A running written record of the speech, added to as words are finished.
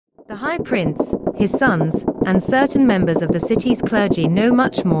The High Prince, his sons, and certain members of the city's clergy know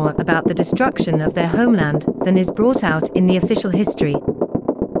much more about the destruction of their homeland than is brought out in the official history.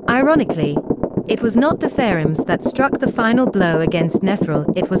 Ironically, it was not the Pharaohs that struck the final blow against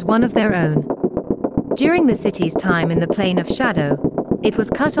Nethril, it was one of their own. During the city's time in the Plain of Shadow, it was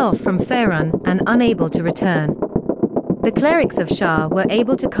cut off from Faerun and unable to return. The clerics of Shah were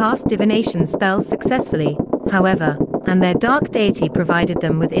able to cast divination spells successfully, however, and their dark deity provided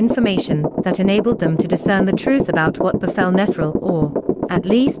them with information that enabled them to discern the truth about what befell Nethril, or, at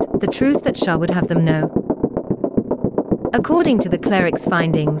least, the truth that Shah would have them know. According to the cleric's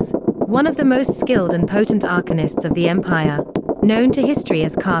findings, one of the most skilled and potent arcanists of the Empire, known to history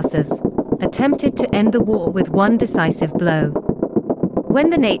as Karsus, attempted to end the war with one decisive blow. When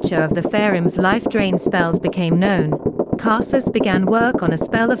the nature of the Faerum's life-drain spells became known, Karsus began work on a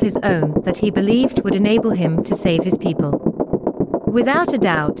spell of his own that he believed would enable him to save his people. Without a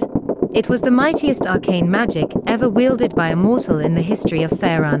doubt, it was the mightiest arcane magic ever wielded by a mortal in the history of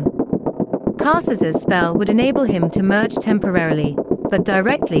Faerun. Karsus's spell would enable him to merge temporarily, but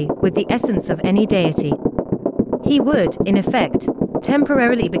directly, with the essence of any deity. He would, in effect,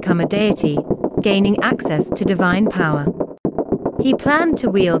 temporarily become a deity, gaining access to divine power. He planned to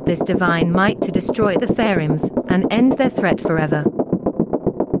wield this divine might to destroy the Faerums and end their threat forever.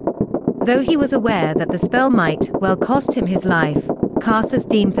 Though he was aware that the spell might well cost him his life, Karsus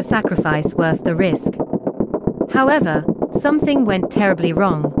deemed the sacrifice worth the risk. However, something went terribly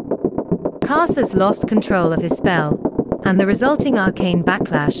wrong. Karsus lost control of his spell, and the resulting arcane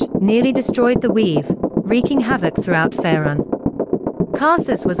backlash nearly destroyed the weave, wreaking havoc throughout Faerun.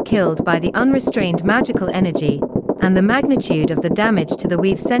 Karsus was killed by the unrestrained magical energy, and the magnitude of the damage to the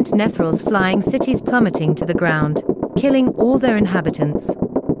weave sent Nethril's flying cities plummeting to the ground, killing all their inhabitants.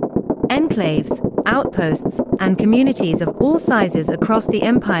 Enclaves, outposts, and communities of all sizes across the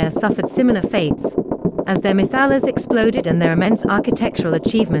Empire suffered similar fates, as their mithalas exploded and their immense architectural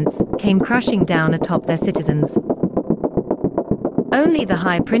achievements came crashing down atop their citizens. Only the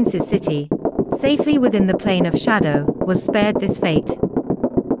High Prince's city, safely within the Plain of Shadow, was spared this fate.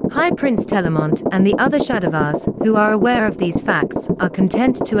 High Prince Telemont and the other Shadowvars, who are aware of these facts, are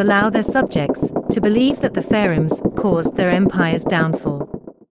content to allow their subjects to believe that the Faerums caused their empire's downfall.